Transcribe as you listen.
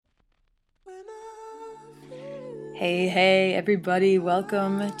Hey, everybody.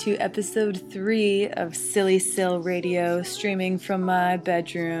 Welcome to episode 3 of Silly Sill Radio, streaming from my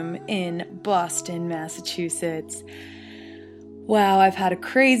bedroom in Boston, Massachusetts. Wow, I've had a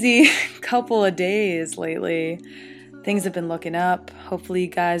crazy couple of days lately. Things have been looking up. Hopefully you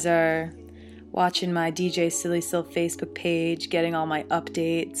guys are watching my DJ Silly Sill Facebook page, getting all my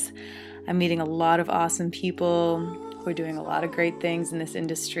updates. I'm meeting a lot of awesome people who are doing a lot of great things in this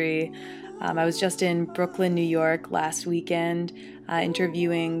industry. I was just in Brooklyn, New York last weekend,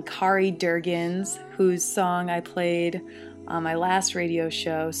 interviewing Kari Durgans, whose song I played on my last radio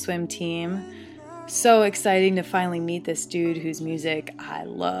show, Swim Team. So exciting to finally meet this dude whose music I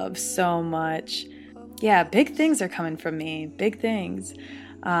love so much. Yeah, big things are coming from me, big things.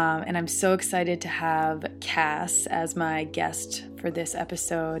 And I'm so excited to have Cass as my guest for this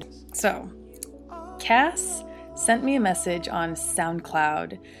episode. So, Cass sent me a message on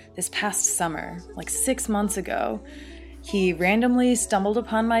SoundCloud this past summer, like 6 months ago. He randomly stumbled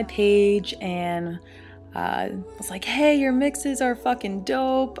upon my page and was like, hey, your mixes are fucking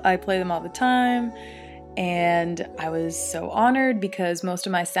dope. I play them all the time. And I was so honored because most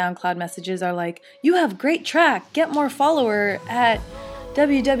of my SoundCloud messages are like, you have great track, get more follower at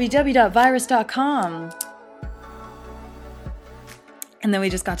www.virus.com. And then we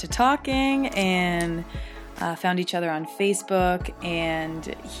just got to talking and found each other on Facebook,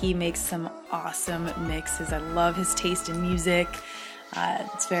 and he makes some awesome mixes. I love his taste in music.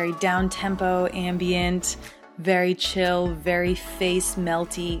 It's very down-tempo, ambient, very chill, very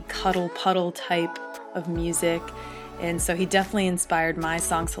face-melty, cuddle puddle type of music. And so he definitely inspired my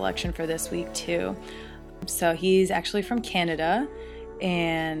song selection for this week too. So he's actually from Canada,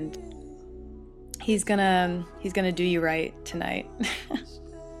 and he's gonna do you right tonight.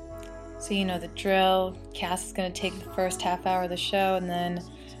 So you know the drill. Cass is going to take the first half hour of the show, and then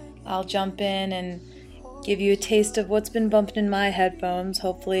I'll jump in and give you a taste of what's been bumping in my headphones.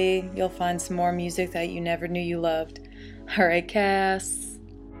 Hopefully you'll find some more music that you never knew you loved. All right, Cass.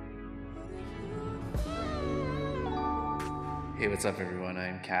 Hey, what's up, everyone?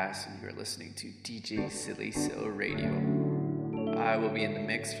 I'm Cass, and you're listening to DJ Silly Sill Radio. I will be in the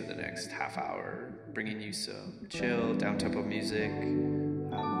mix for the next half hour, bringing you some chill, down-tempo music.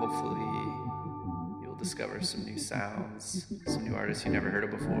 Hopefully you'll discover some new sounds, some new artists you never heard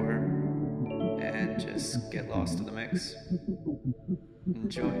of before, and just get lost in the mix.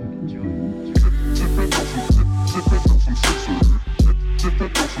 Enjoy.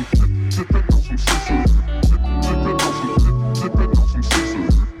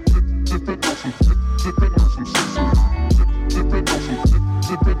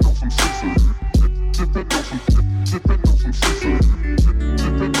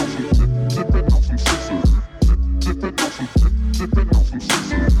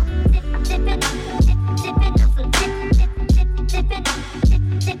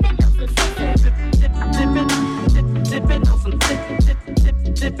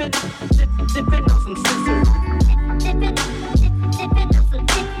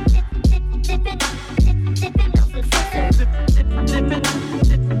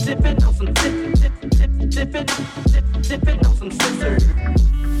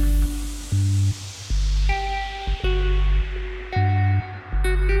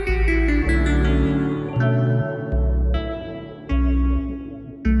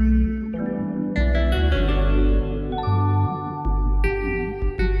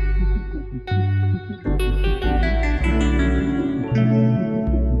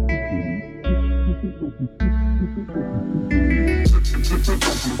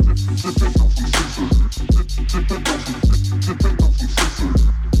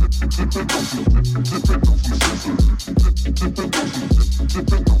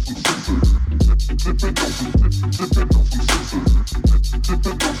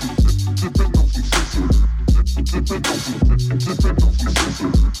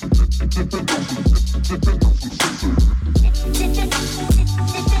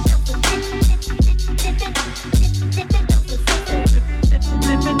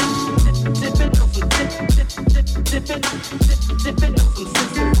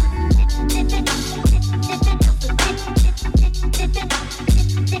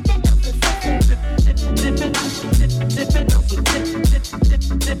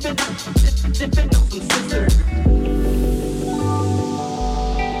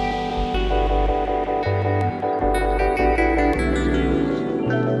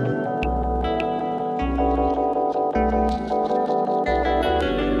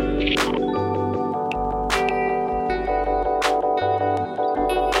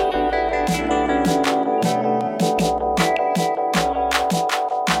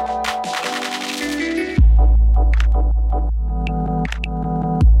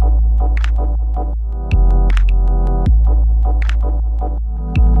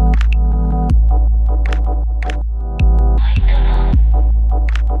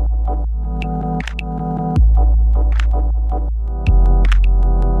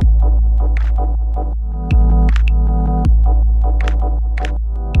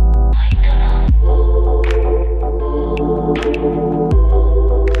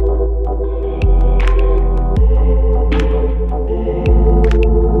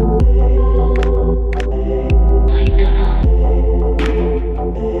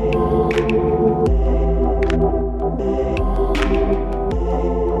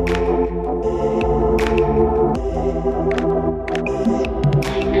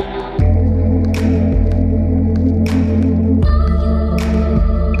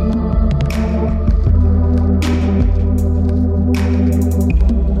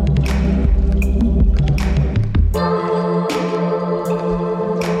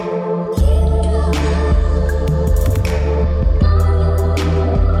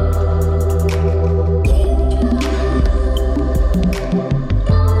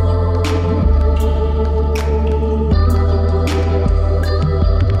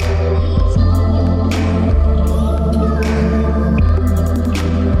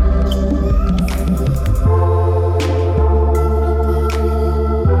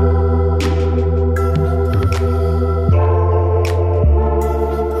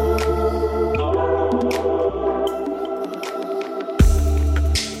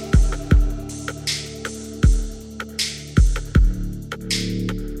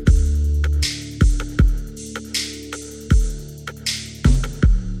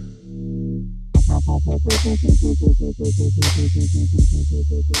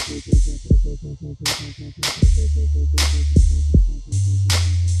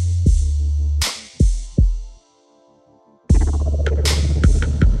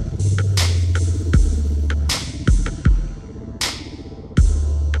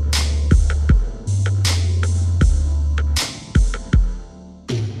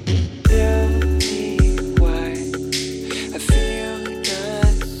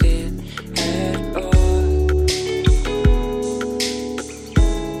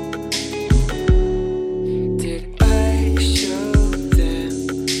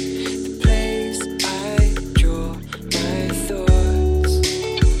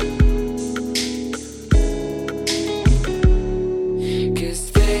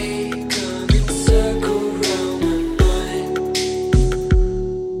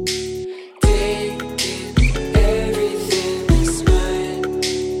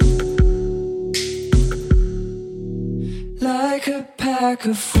 Pack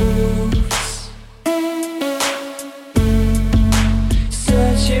of fools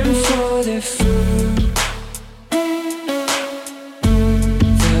searching for their food.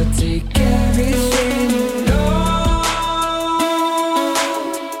 They'll take everything you know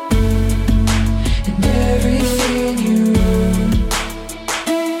and everything you own.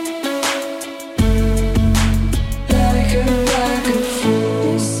 Like a pack of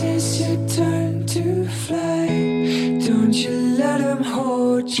fools, this is your turn to fly. Don't you let them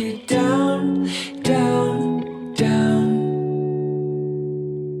hold you down, down, down.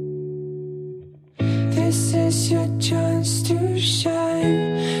 This is your chance to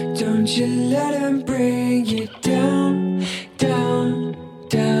shine. Don't you let them bring you down, down,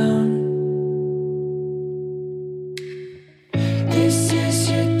 down. This is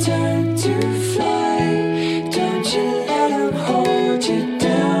your turn to fly. Don't you let them hold you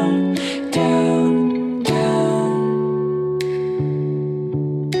down, down, down.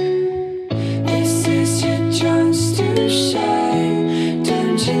 This is your chance to shine.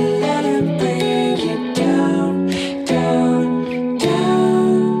 Don't you let him bring you down, down, down.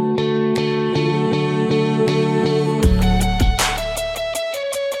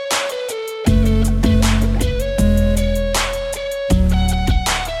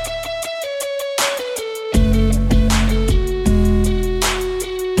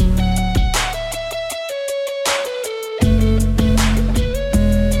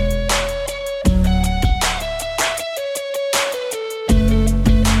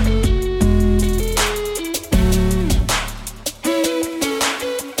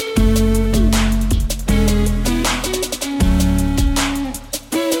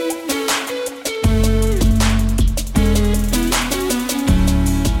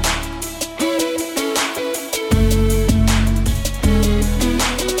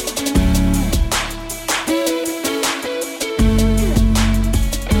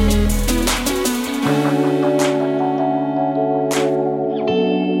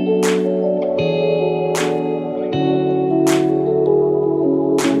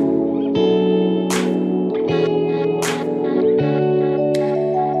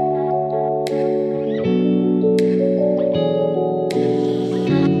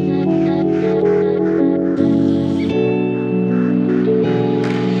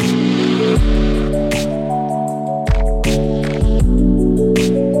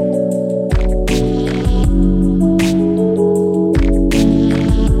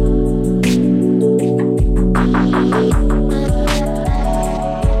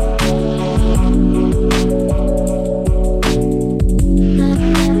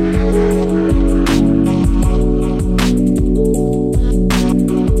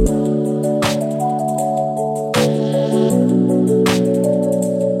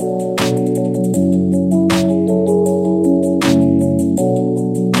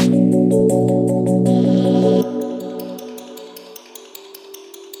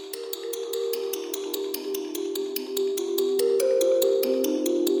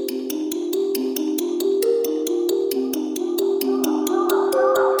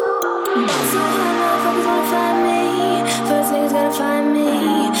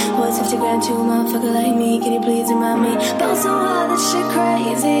 To a motherfucker like me, can you please remind me? Ball so hard, this shit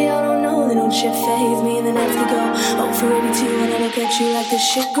crazy. I don't know, they don't shit phase me. And the nights could go 0 for 82 and I look at you like this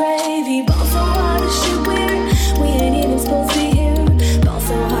shit gravy. Ball so hard, this shit weird. We ain't even supposed to be here. Ball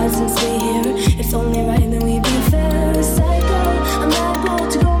so hard since we here. It's only right that we be fair. Psycho, I'm liable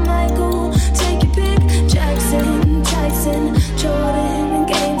to go Michael. Take your pick, Jackson, Tyson, Jordan, and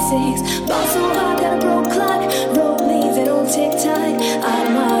Game 6. Ball so hard, got a broke clock. Road leads, they don't tick-tock. Out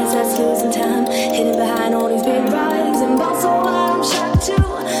of my eyes, that's losing time. Hidden behind all these big rides. And ball so hard, I'm shocked too.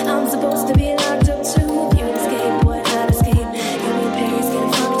 I'm supposed to be locked up too.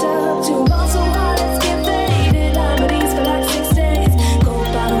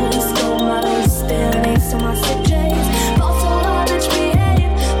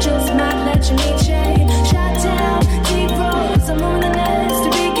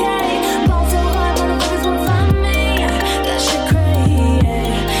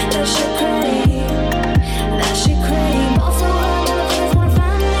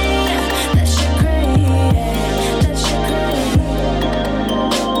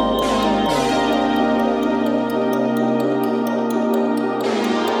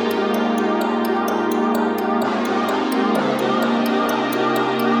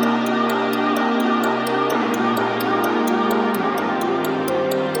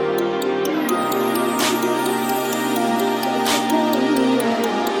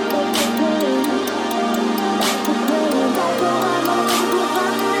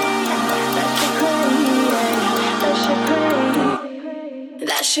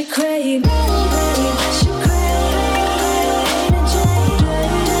 shit crazy, that shit crazy,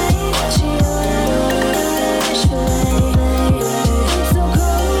 what she ordered, it's so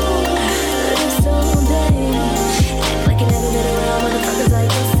cold, it's so day, act like you never been around motherfuckers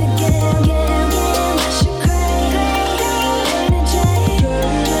like this again, that shit crazy,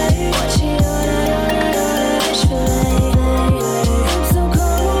 what she ordered, it's so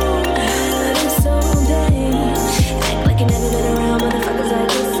cold, it's so day, act like you never been around motherfuckers like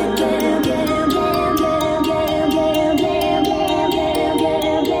this again.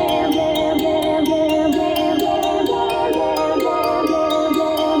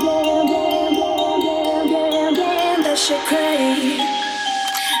 That shit crazy.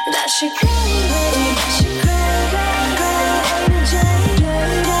 That shit crazy. That shit crazy.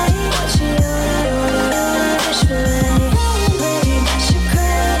 What she ordered, that shit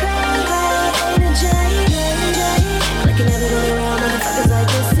crazy. Like you never been around motherfuckers like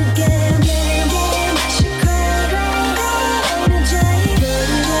this again. That shit crazy. What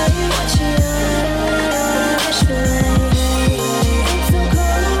she ordered, it's so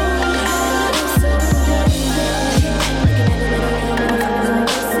cold, it's so day. Like you never been around motherfuckers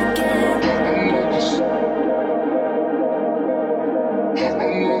like this again.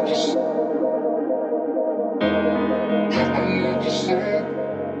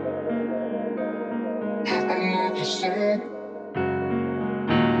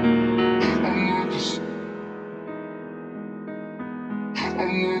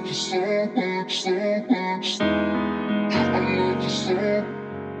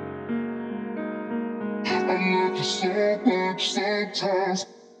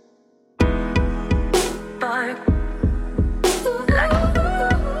 Bark, like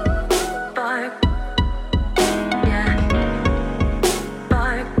bark, yeah.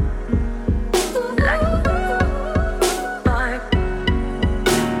 Bark, like bark.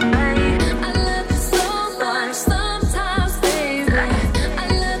 I love you so much sometimes, baby. I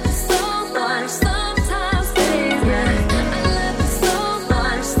love you so much sometimes, baby. I love you so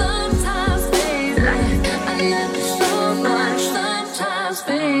much sometimes, baby. I love you so much sometimes,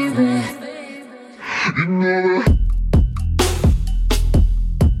 baby. You know that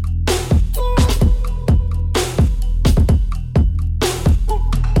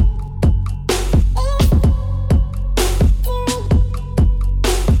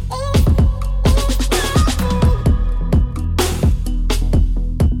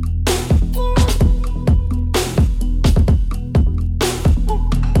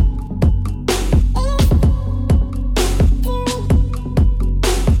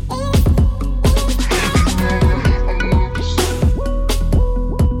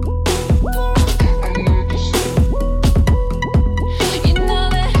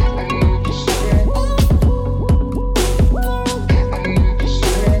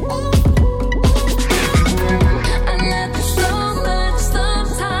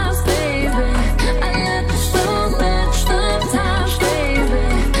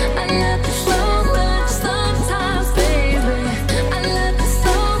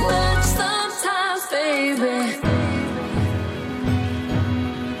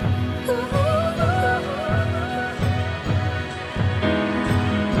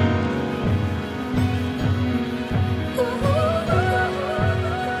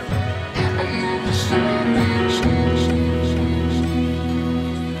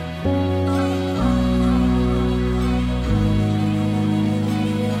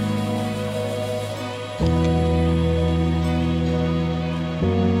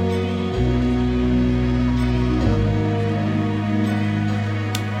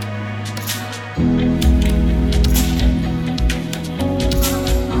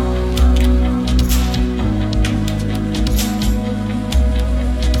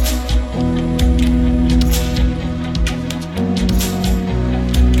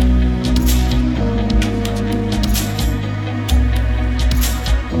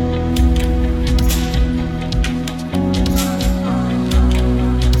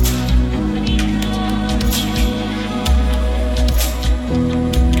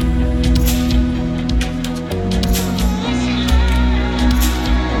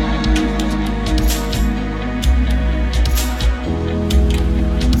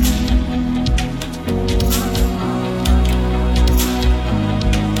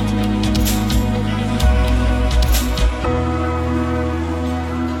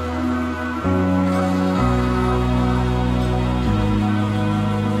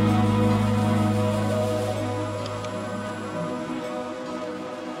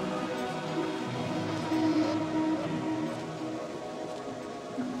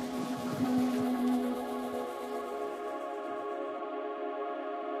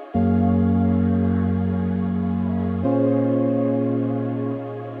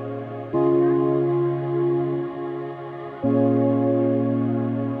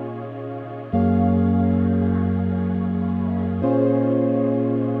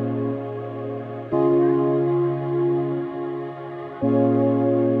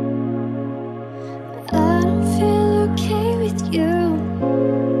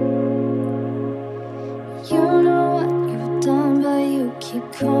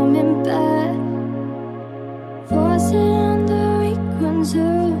to.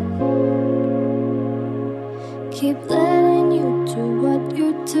 Keep letting you do what you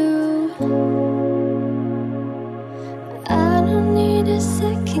do. I don't need a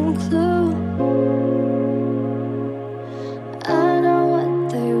second clue. I know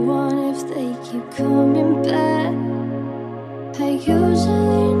what they want if they keep coming back. I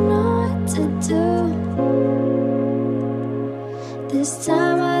usually know what to do. This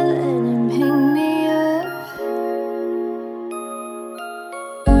time I let him hang me up.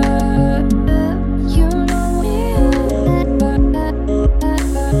 You know me.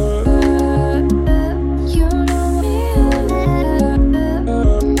 You know me. You know me.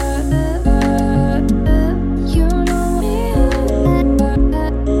 You know me.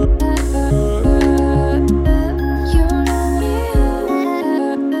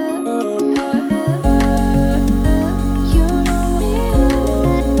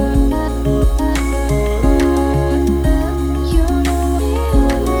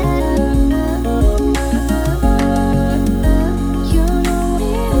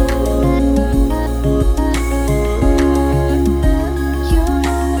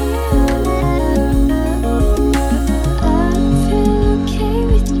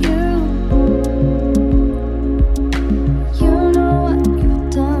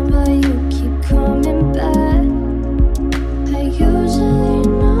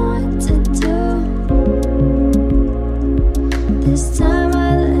 This time I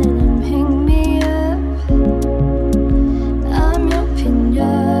let him hang me up. I'm your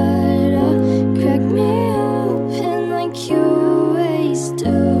pinata. Crack me open like you always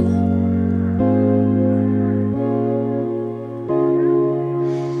do.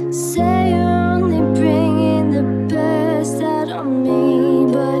 Say you're only bringing the best out of me,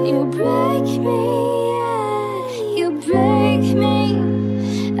 but you break me, yeah, you break me.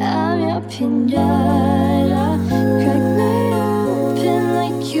 I'm your pinata. Crack me open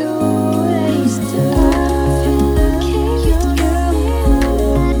like you always do. I feel okay with you.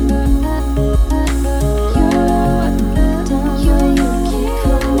 You know what you've done, but you keep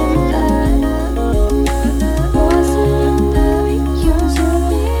coming back. Wasn't very young to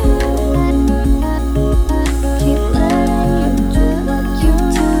me.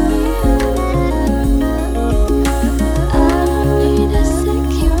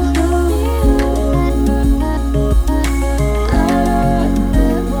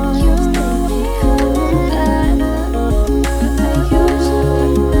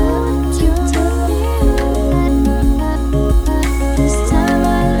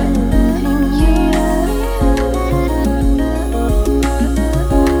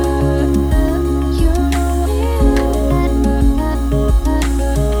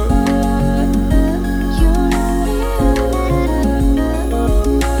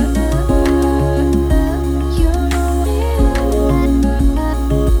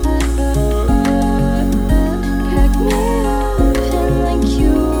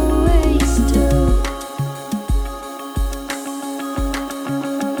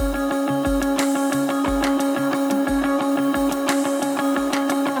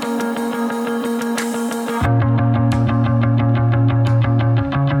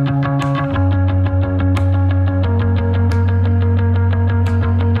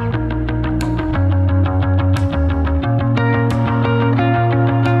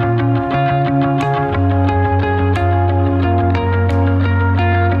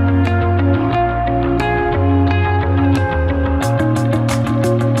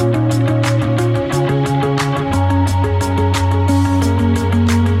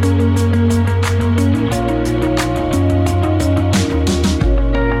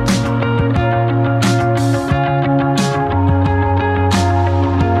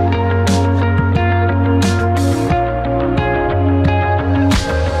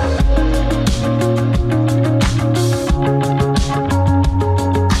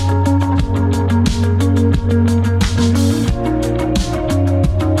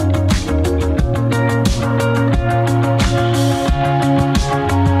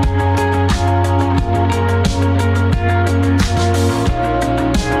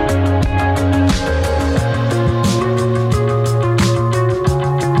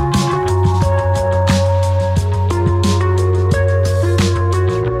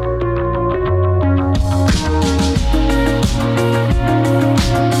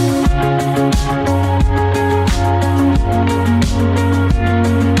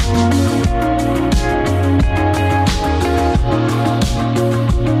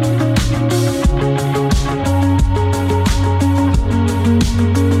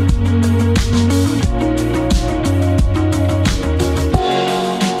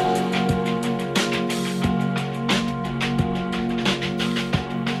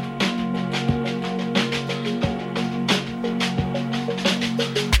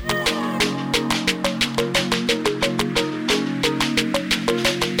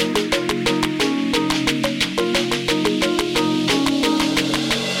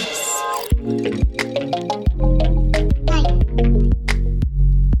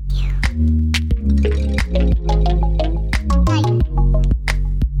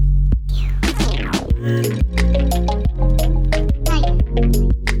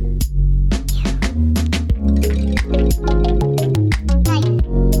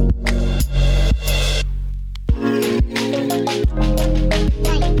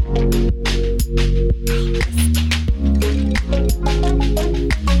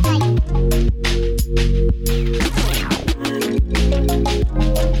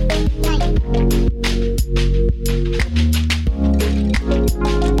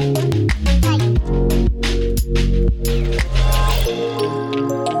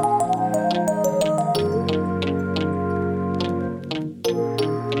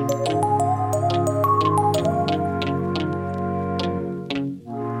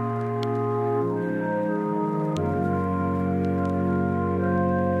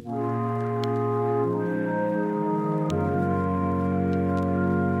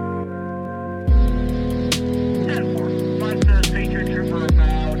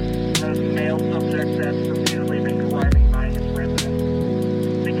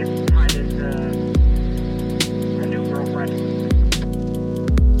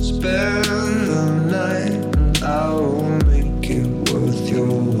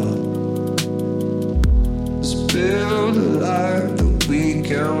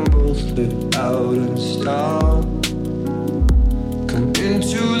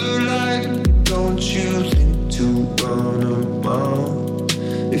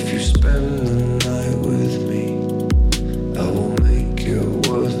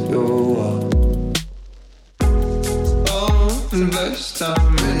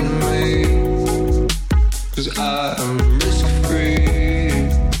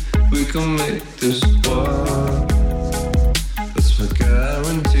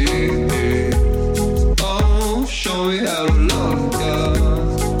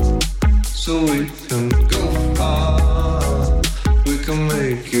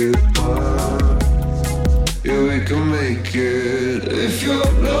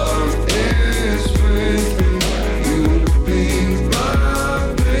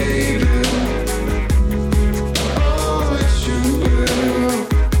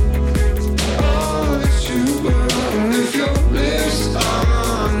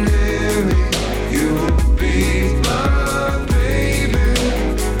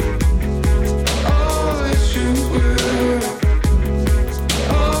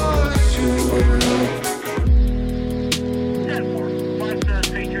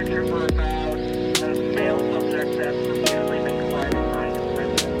 Patriot Trooper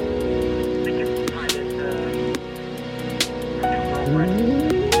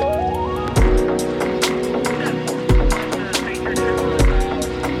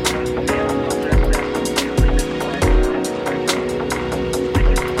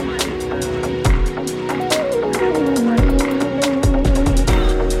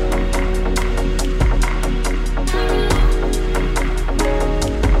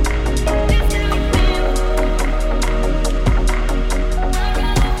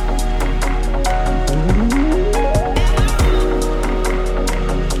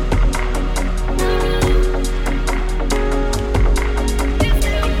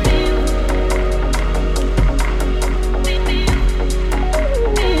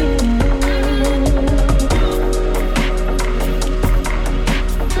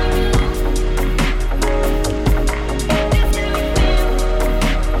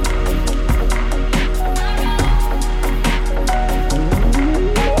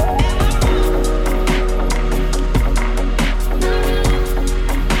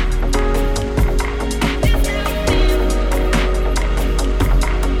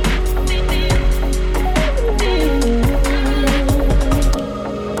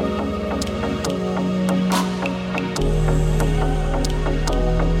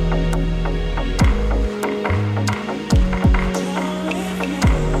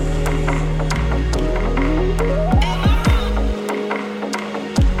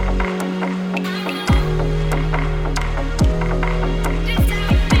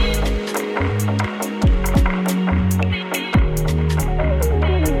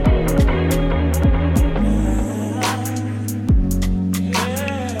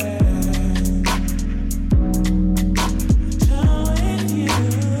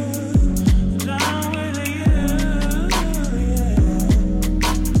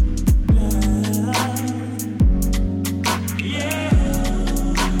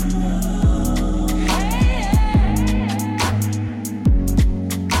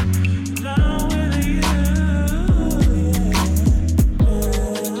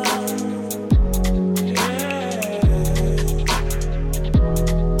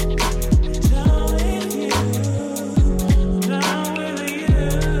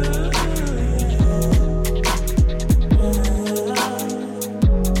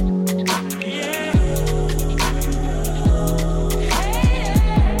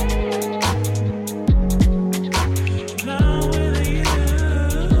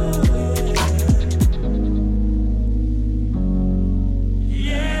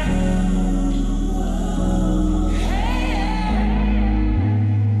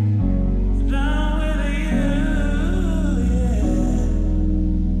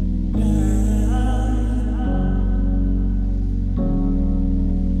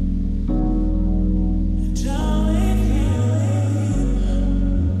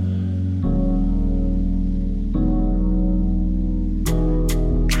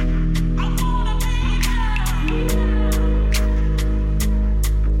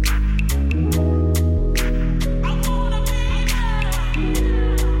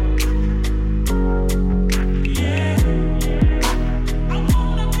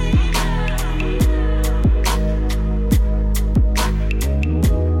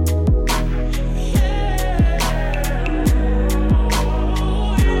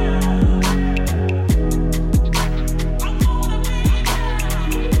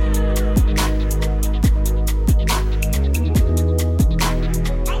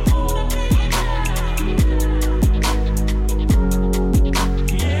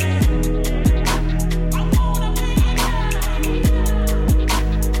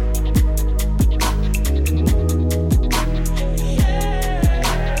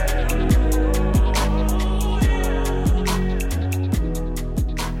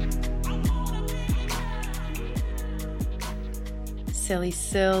Silly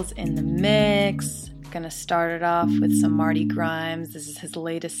Sills in the mix. Gonna start it off with some Marty Grimes. This is his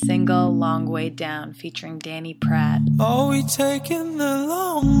latest single, Long Way Down, featuring Danny Pratt. Are we taking the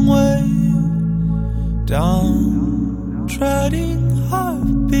long way down, treading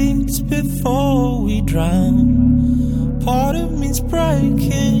heartbeats before we drown? Part of me's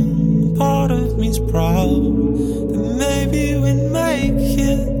breaking, part of me's proud, that maybe we'd make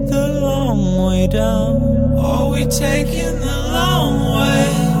it the long way down. Are we taking the long way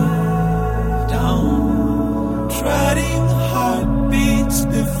down, treading heartbeats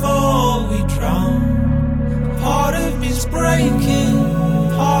before we drown? Part of me's breaking,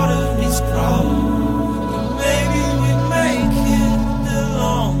 part of me's proud, but maybe we make it the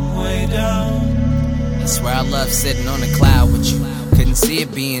long way down. I swear I love sitting on a cloud with you. Couldn't see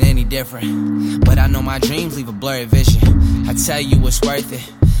it being any different, but I know my dreams leave a blurry vision. I tell you it's worth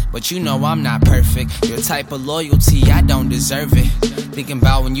it, but you know I'm not perfect. Your type of loyalty, I don't deserve it. Thinking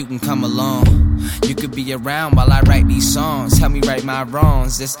about when you can come along, you could be around while I write these songs. Help me right my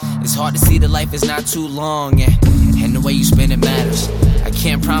wrongs. It's hard to see that life is not too long, and the way you spend it matters. I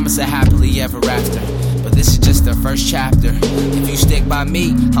can't promise a happily ever after, but this is just the first chapter. If you stick by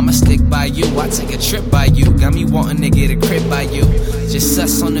me, I'ma stick by you. I take a trip by you, got me wanting to get a crib by you. Just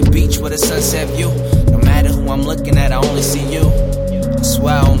us on the beach with a sunset view. No matter who I'm looking at, I only see you. I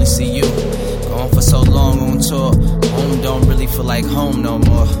swear I only see you. Gone for so long on tour, home don't really feel like home no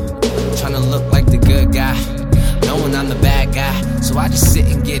more. Tryna look like the good guy, knowing I'm the bad guy. So I just sit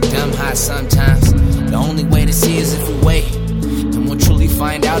and get dumb high sometimes. The only way to see is if we wait, then we'll truly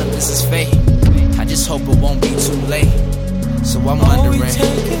find out if this is fate. I just hope it won't be too late. So I'm wondering, are we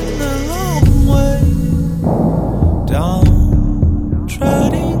taking the long way down,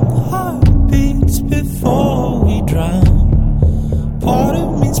 treading heartbeats before we drown? Part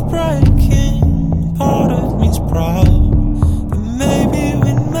of me's breaking, part of me's proud, but maybe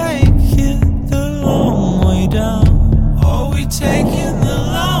we'd make it the long way down. Are we taking the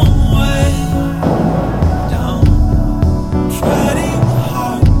long way down, treading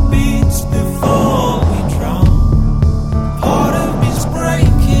heartbeats before we drown? Part of me's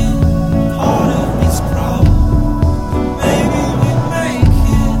breaking, part of me's proud, but maybe we'd make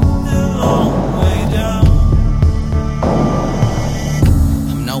it the long way down.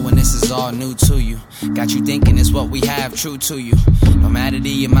 knowing this is all new to you. Got you thinking it's what we have true to you. No matter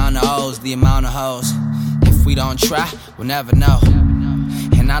the amount of O's, the amount of hoes, if we don't try, we'll never know.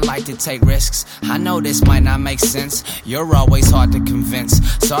 And I like to take risks. I know this might not make sense. You're always hard to convince.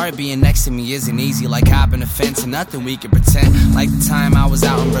 Sorry being next to me isn't easy, like hopping a fence. And nothing we can pretend. Like the time I was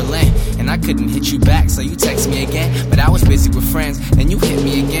out in Berlin and I couldn't hit you back, so you text me again. But I was busy with friends and you hit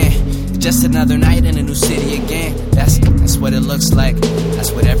me again. Just another night in a new city again. That's what it looks like.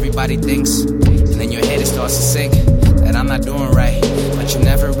 That's what everybody thinks. And then your head starts to sink that I'm not doing right, but you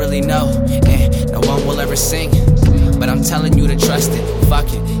never really know, and no one will ever sing. But I'm telling you to trust it.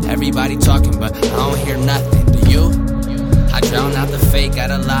 Fuck it, everybody talking, but I don't hear nothing. Do you? I drown out the fake,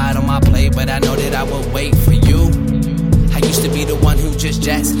 got a lot on my plate, but I know that I will wait for you. I used to be the one who just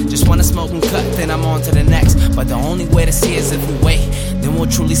jets, just wanna smoke and cut, then I'm on to the next. But the only way to see is if we wait, then we'll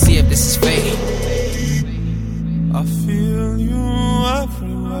truly see if this is fate. I feel you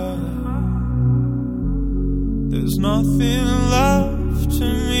everywhere. There's nothing left to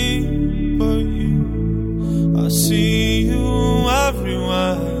me but you. I see you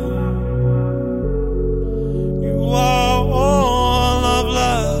everywhere. You are all I've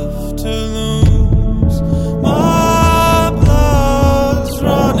left to lose. My blood's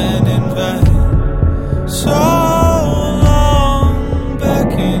running in vain. So long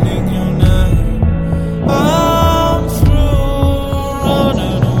beckoning your name. I'm through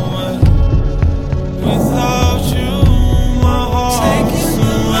running away. Without you, my heart's taking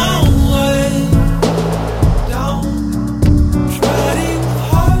the long way down, treading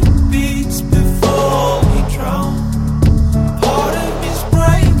heartbeats before we drown. Part of me's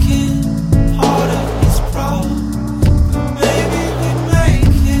breaking, part of me's proud, but maybe we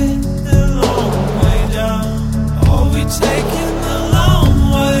make it the long way down. Are we taking the long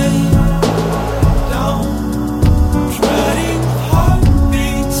way down, treading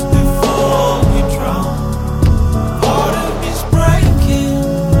heartbeats before we drown? Part of me's breaking,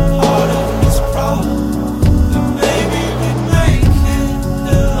 part of me's proud, but maybe we make it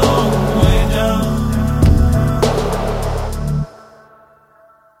the long way down.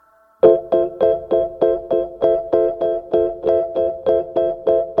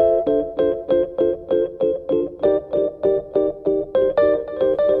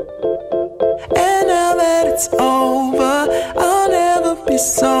 And now that it's over, I'll never be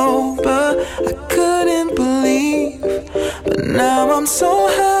sober. I couldn't believe, but now I'm I'm so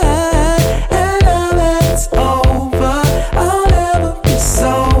high, and now that it's over, I'll never be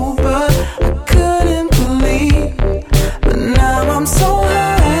sober. I couldn't believe, but now I'm so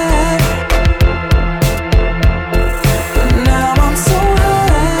high. But now I'm so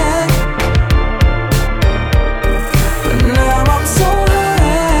high. But now I'm so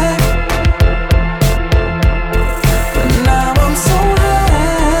high. But now I'm so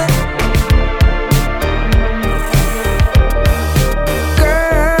high.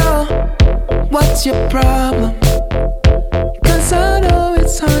 Girl, what's your problem? 'Cause I know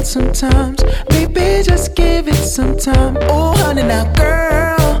it's hard sometimes. Baby, just give it some time. Oh, honey, now,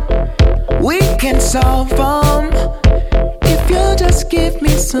 girl, we can solve them. If you just give me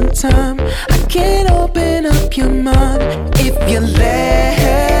some time, I can open up your mind. If you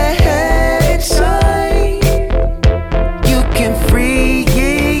let it shine, you can free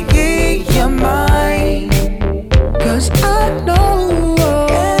your mind. 'Cause I know,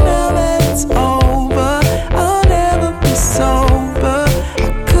 and now that it's over, I'll never be sober. I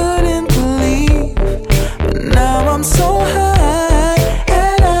couldn't believe, but now I'm so high.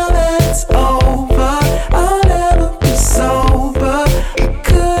 And now that it's over, I'll never be sober. I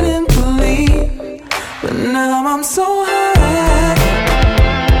couldn't believe, but now I'm so high.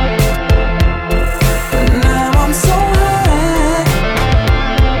 But now I'm so high.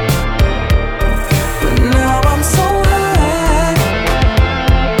 But now I'm so high.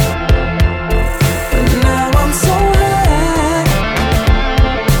 But now I'm so high.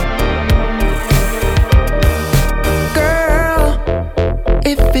 Girl,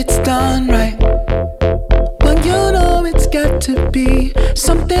 if it's done right, well, you know it's got to be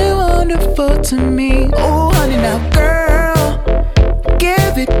something wonderful to me. Oh, honey, now, girl,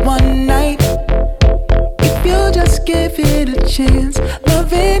 give it one night. If you just give it a chance,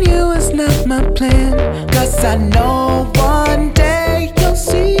 loving you is not my plan. 'Cause I know one day you'll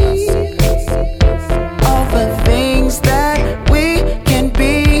see all the things that we can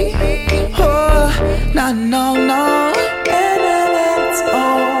be. Oh, no. And now that it's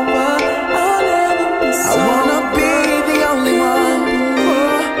over, I'll never be sober. I wanna be the only one.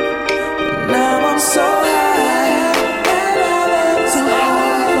 Oh, now I'm so high. And now that it's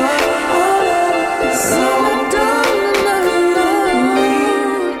over, I'll never be sober.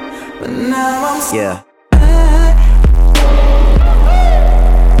 But now I'm so Yeah.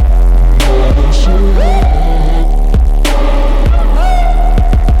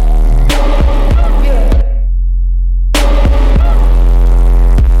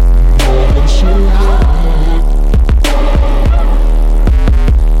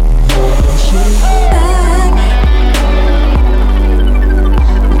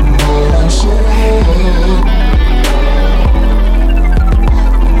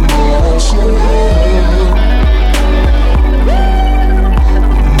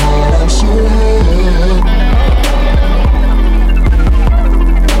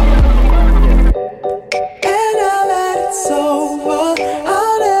 And now that it's over,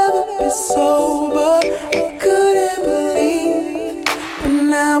 I'll never be sober. I couldn't believe, but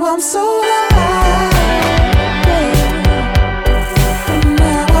now I'm so high. But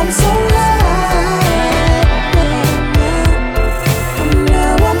now I'm so high. But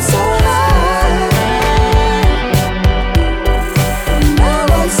now I'm so high. But now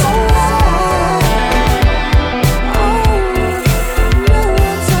I'm so high. Oh, now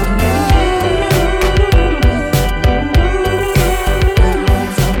I'm so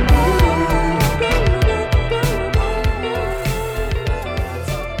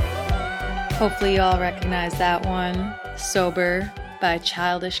Hopefully you all recognize that one. Sober by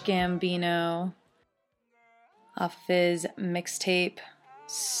Childish Gambino off of his mixtape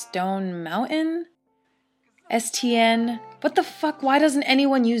Stone Mountain? STN? What the fuck? Why doesn't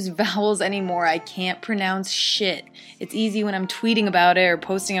anyone use vowels anymore? I can't pronounce shit. It's easy when I'm tweeting about it or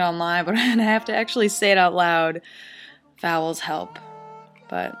posting it online, but when I have to actually say it out loud, vowels help.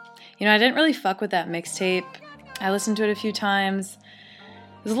 But, you know, I didn't really fuck with that mixtape. I listened to it a few times.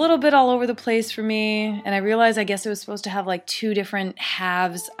 It was a little bit all over the place for me, and I realized I guess it was supposed to have like two different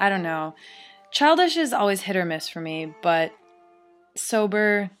halves. I don't know. Childish is always hit or miss for me, but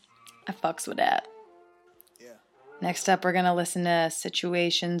Sober, I fucks with that. Next up, we're gonna listen to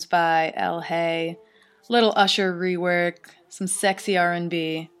Situations by El Hay, little Usher rework, some sexy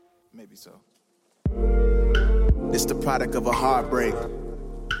R&B. Maybe so. It's the product of a heartbreak.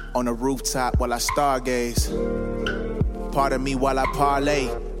 On a rooftop while I stargaze. Pardon me while I parlay.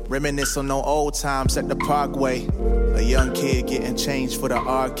 Reminisce on no old times at the parkway. A A young kid getting changed for the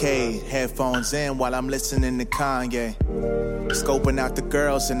arcade. Headphones in while I'm listening to Kanye. Scoping out the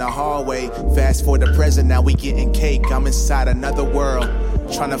girls in the hallway. Fast forward to present, now we getting cake. I'm inside another world,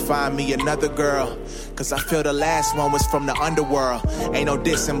 trying to find me another girl. Cause I feel the last one was from the underworld. Ain't no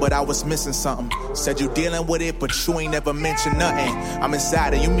dissing, but I was missing something. Said you dealing with it, but you ain't never mentioned nothing. I'm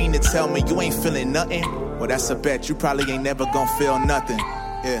inside it, you mean to tell me you ain't feeling nothing? Well, that's a bet, you probably ain't never gonna feel nothing.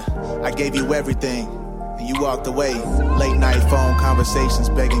 Yeah, I gave you everything, and you walked away. Late night phone conversations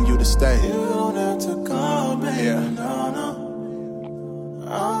begging you to stay. You don't have to call, baby, Yeah. no.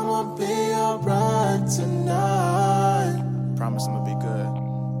 I'ma be alright tonight. Promise I'ma be good.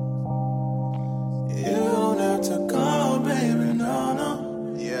 You don't have to call, baby,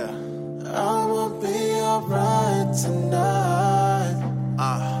 no. Yeah. I'ma be alright tonight.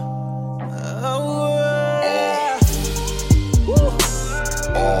 Oh, yeah.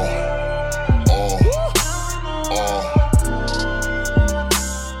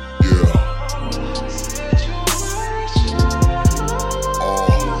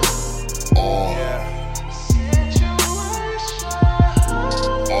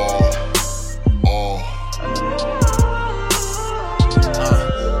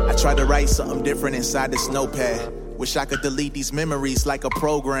 Tried to write something different inside this notepad. Wish I could delete these memories like a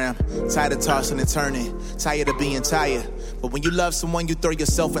program. Tired of tossing and turning, tired of being tired. But when you love someone, you throw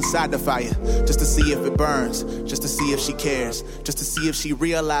yourself inside the fire. Just to see if it burns, just to see if she cares. Just to see if she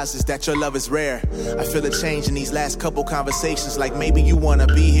realizes that your love is rare. I feel a change in these last couple conversations. Like maybe you wanna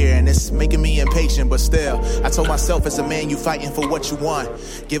be here and it's making me impatient. But still, I told myself as a man, you fighting for what you want.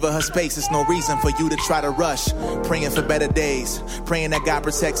 Give her space, it's no reason for you to try to rush. Praying for better days, praying that God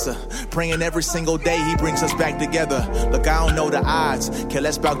protects her. Praying every single day he brings us back together. Look, I don't know the odds, care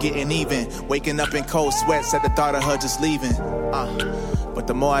less about getting even. Waking up in cold sweats at the thought of her just leaving. But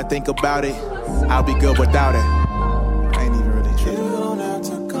the more I think about it, I'll be good without it. I ain't even really tripping. You don't have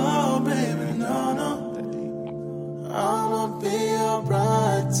to call, baby, no. I'ma be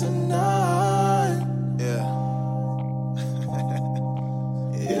alright tonight. Yeah.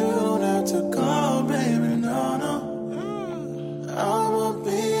 You don't have to call, baby, no. I'ma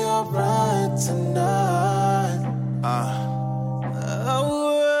be alright tonight.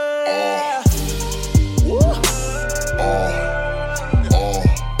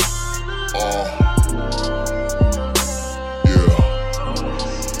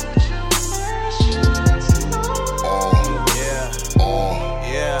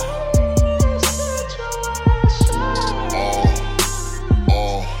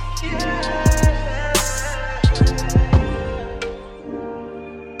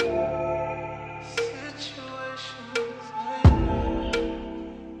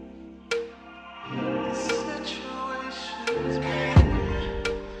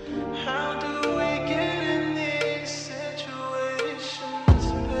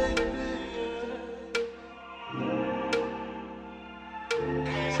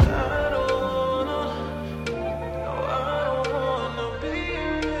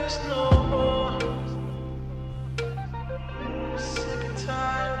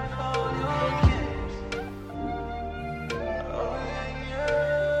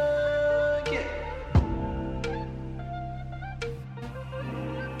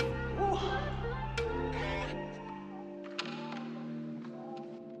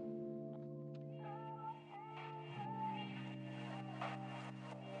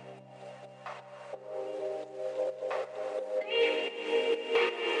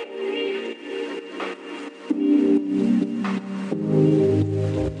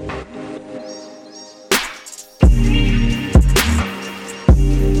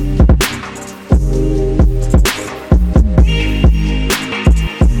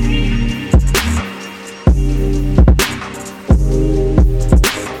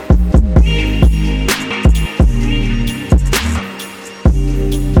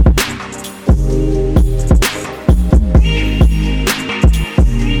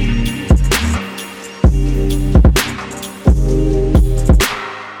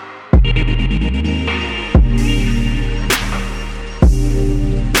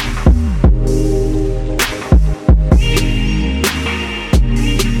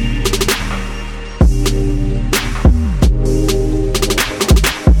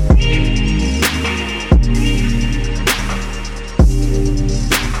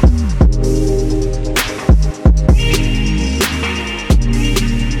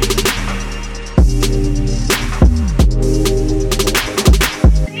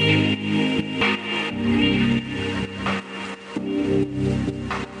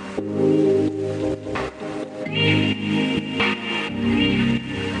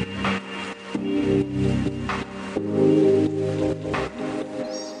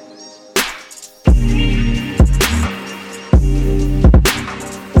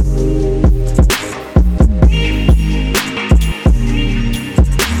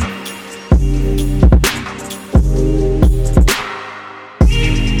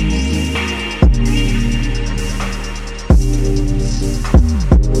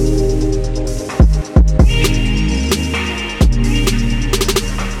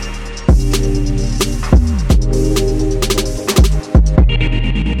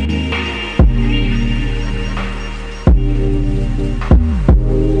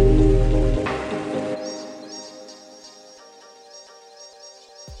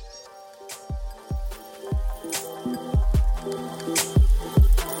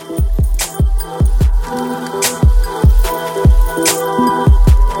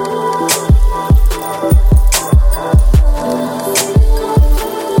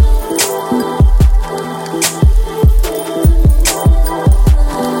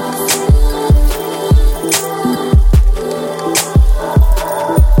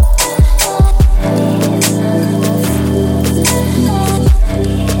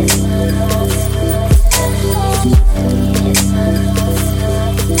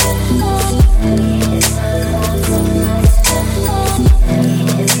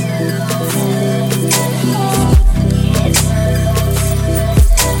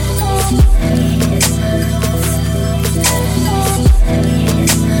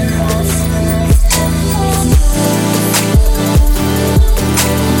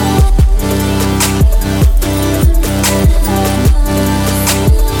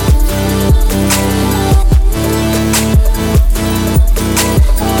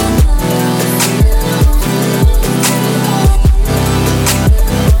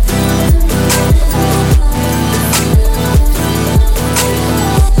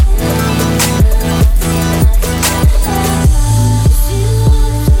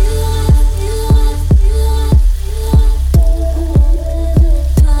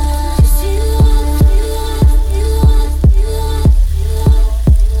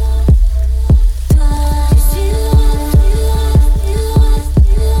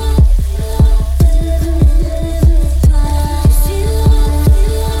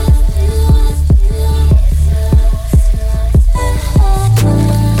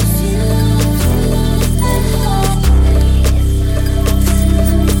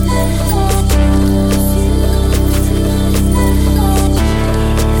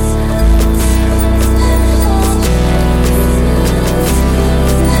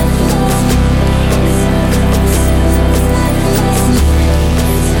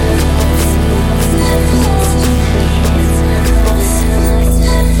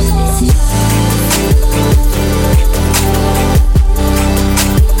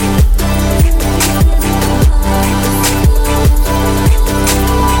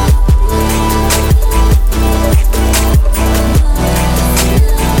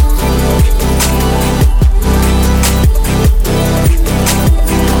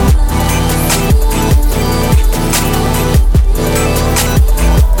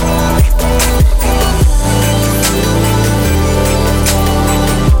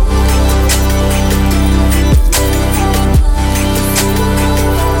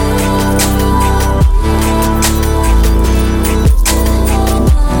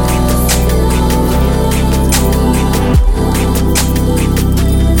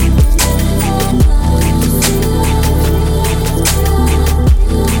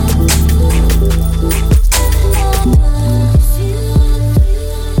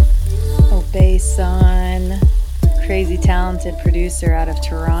 talented producer out of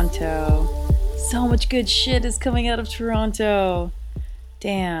Toronto. So much good shit is coming out of Toronto.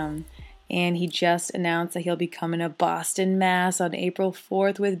 Damn. And he just announced that he'll be coming to Boston, Mass on April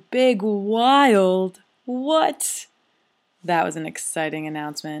 4th with Big Wild. What? That was an exciting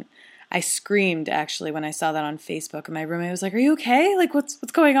announcement. I screamed, actually, when I saw that on Facebook, and my roommate was like, "Are you okay? Like, what's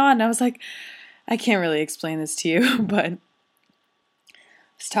going on?" And I was like, I can't really explain this to you, but I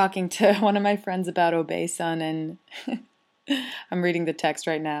was talking to one of my friends about Obey-san, and I'm reading the text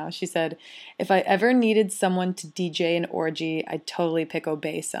right now. She said, "If I ever needed someone to DJ an orgy, I'd totally pick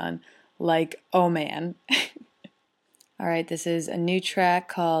Obey-san. Like, oh man." All right, this is a new track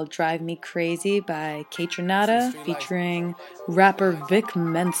called Drive Me Crazy by Kaytranada featuring rapper Vic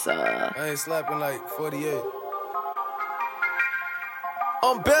Mensa. I ain't slapping like 48.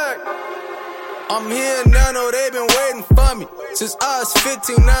 I'm back. I'm here now, no, they been waiting for me. Since I was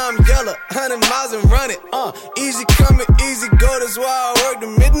 15, now I'm yellow, 100 miles and running. Easy coming, easy go, that's why I work to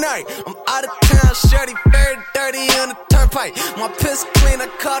midnight. I'm out of town, shirty, very dirty on the turnpike. My piss clean, I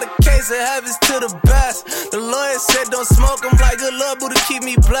caught a case of heavens to the best. The lawyer said don't smoke, I'm like, good Lord, Buddha keep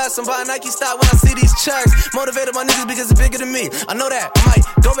me blessed. I'm buying Nike stock when I see these checks. Motivated my niggas because it's bigger than me. I know that, I might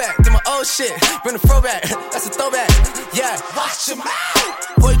go back to my old shit. Bring the throwback, that's a throwback. Yeah, watch him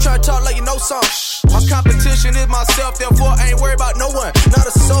out. Boy, you try to talk like you know something. My competition is myself, therefore I ain't worried about no one. Not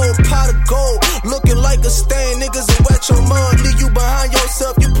a soul, pot of gold, looking like a stain. Niggas will wet your mud, leave you behind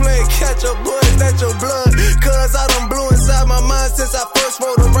yourself. You playing catch up, boy, is that your blood? Cause I done blew inside my mind since I first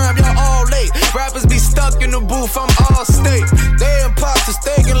wrote a rhyme. Y'all all late, rappers be stuck in the booth, I'm all state. They imposters,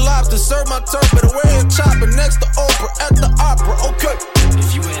 steak and lobster, serve my turf, but away and chopper next to Oprah at the opera, okay.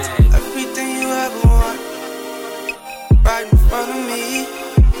 If you had everything you ever want right in front of me,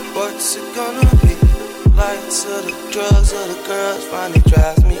 what's it gonna be? Lights or the drugs or the girls finally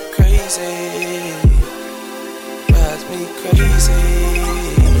drives me crazy. Drives me crazy.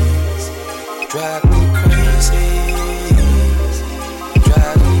 Drive me crazy.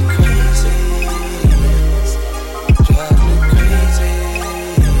 Drive me crazy. Drive me crazy.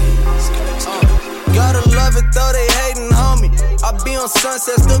 Gotta love it though they hating, homie. I be on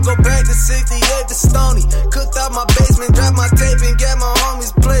Sunset, still go back to 68 to Stony. Cooked out my basement, dropped my tape and get my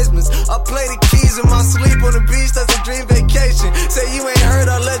homies placements. I play the keys in my sleep on the beach, that's a dream vacation. Say you ain't heard,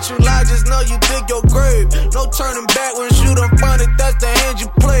 I'll let you lie, just know you dig your grave. No turning back when you done front it, that's the hand you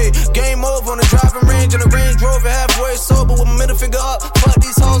play. Game over on the driving range in the Range Rover, halfway sober with my middle finger up. Fuck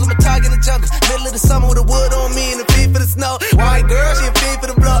these hoes, I'm a target in the jungle. Middle of the summer with the wood on me and the feet for the snow. White girl, she a feet for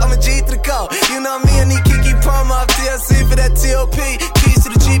the blow, I'm a G to the coat. You know me, I need Kiki Palmer off TLC for that TOP. Keys to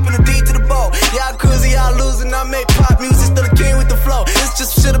the Jeep and the D to the boat. Y'all cruising, y'all losing, I make pop music, still a king with the flow. It's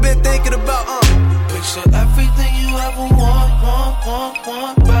just shit I've been thinking about, Picture everything you ever want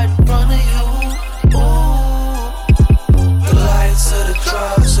right in front of you. Ooh. The lights or the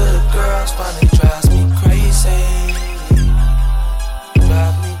drugs or the girls finally drives me crazy.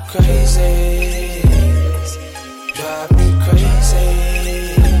 Drive me crazy. Drive me crazy.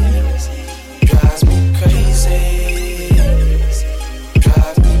 Drives me crazy.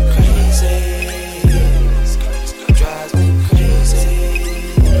 Drives me crazy. Drives me crazy.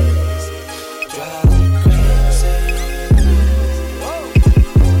 Drive me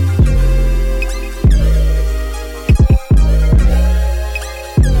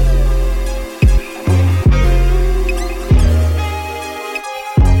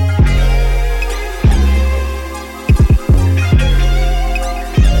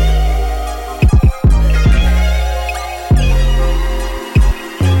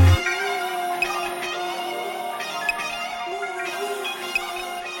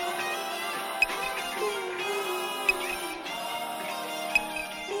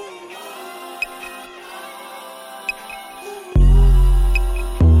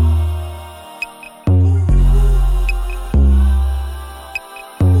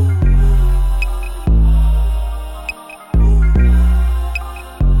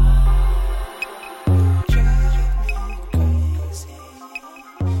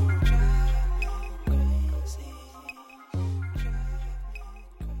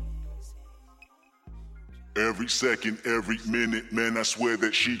Every second, every minute, man, I swear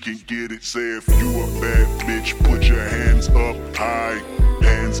that she can get it. Say if you a bad bitch, put your hands up high.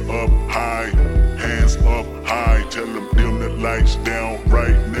 Hands up high, hands up high. Tell them dim the lights down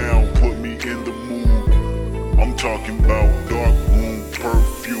right now. Put me in the mood. I'm talking about dark room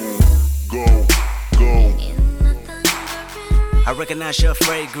perfume. Go, go. I recognize your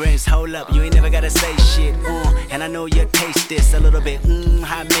fragrance, hold up, you ain't never gotta say shit, and I know you taste this, a little bit,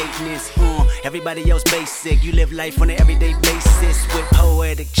 high maintenance, everybody else basic, you live life on an everyday basis, with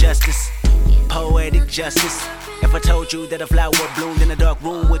poetic justice, If I told you that a flower bloomed in a dark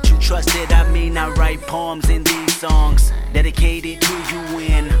room, would you trust it? I mean, I write poems in these songs dedicated to you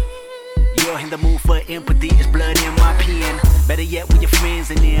when you're in the mood for empathy. It's blood in my pen. Better yet, with your friends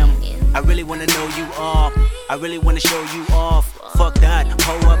and them. I really wanna know you all. I really wanna show you off. Fuck that,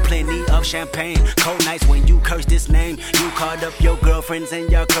 pour up plenty of champagne. Cold nights when you curse this name. You called up your girlfriends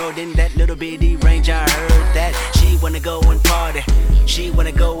and y'all curled in that little bitty range. I heard that she wanna go and party. She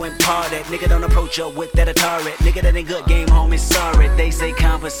wanna go and party. Nigga, don't approach her with that Atari. Nigga, that ain't good game, homie, sorry. They say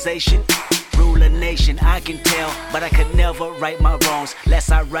conversation rule a nation, I can tell, but I could never right my wrongs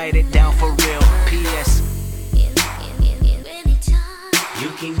lest I write it down for real. P.S. You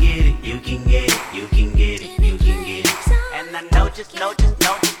can get it, you can get it, you can get it, you can get it. And I know just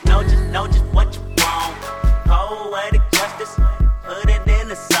what you want. Poetic justice, put it in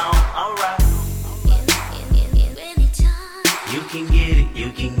the song, alright. You can get it,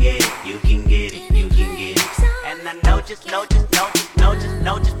 you can get it, you can get it, you can get it. And I know just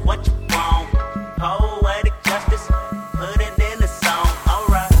what you want. Poetic justice, put it in the song,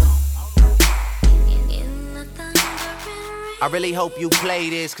 alright. I really hope you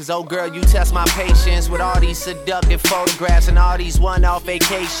play this, cause oh girl, you test my patience with all these seductive photographs and all these one-off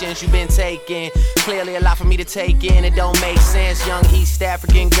vacations you've been taking. Clearly a lot for me to take in, it don't make sense. Young East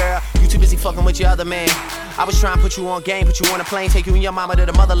African girl, you too busy fucking with your other man. I was trying to put you on game, put you on a plane, take you and your mama to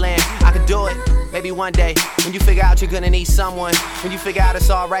the motherland. I could do it, maybe one day, when you figure out you're gonna need someone. When you figure out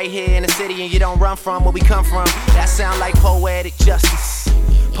it's all right here in the city and you don't run from where we come from. That sound like poetic justice,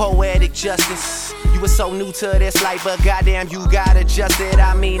 poetic justice. You were so new to this life, but goddamn you got adjusted.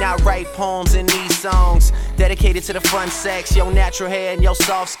 I mean, I write poems in these songs dedicated to the fun sex, your natural hair and your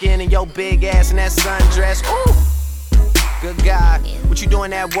soft skin and your big ass and that sundress. Ooh, good God, what you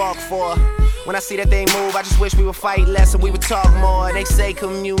doing that walk for? When I see that they move, I just wish we would fight less and we would talk more. They say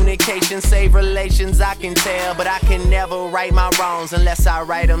communication save relations, I can tell, but I can never right my wrongs unless I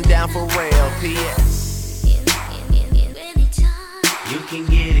write them down for real. P.S. You can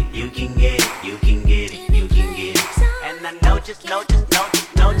get it, you can get it, you can get it, you can get it. And I know just what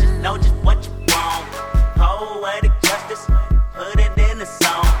you want. Poetic justice, put it in the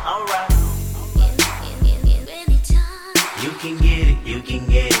song, alright. You can get it, you can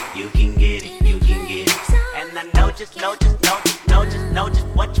get it, you can get it, you can get it. And I know just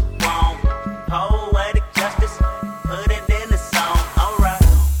what you want. Poetic justice, put it in the song, alright.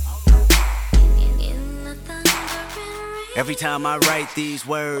 Every time I write these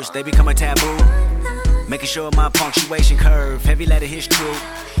words, they become a taboo. Making sure my punctuation curve, heavy letter hits true.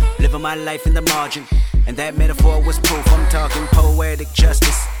 Living my life in the margin, and that metaphor was proof. I'm talking poetic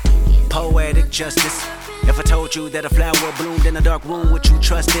justice, poetic justice. If I told you that a flower bloomed in a dark room, would you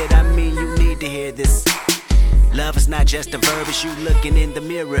trust it? I mean, you need to hear this. Love is not just a verb, it's you looking in the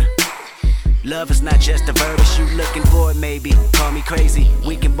mirror. Love is not just a verb, it's you looking for it, maybe. Call me crazy,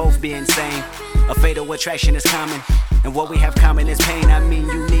 we can both be insane. A fatal attraction is common, and what we have common is pain. I mean,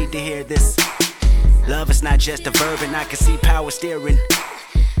 you need to hear this. Love is not just a verb, and I can see power steering.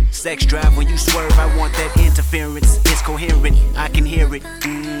 Sex drive when you swerve, I want that interference. It's coherent, I can hear it.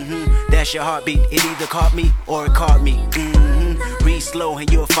 That's your heartbeat, it either caught me or it caught me. Read slow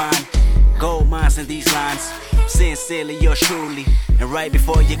and you'll find gold mines in these lines. Sincerely, yours truly, and right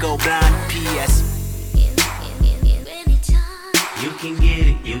before you go blind. P.S. You can get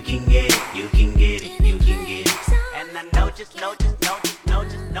it, you can get it, you can get it, you can get it. And I know just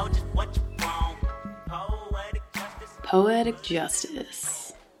what you want. Poetic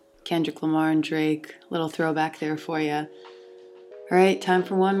Justice. Kendrick Lamar and Drake. Little throwback there for you. All right, time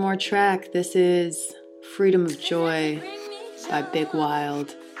for one more track. This is Freedom of Joy by Big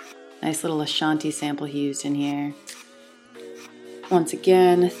Wild. Nice little Ashanti sample he used in here. Once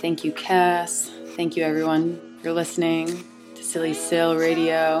again, thank you, Cass. Thank you, everyone, for listening to Silly Sil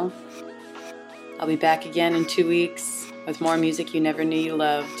Radio. I'll be back again in 2 weeks with more music you never knew you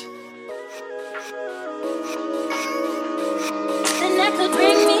loved.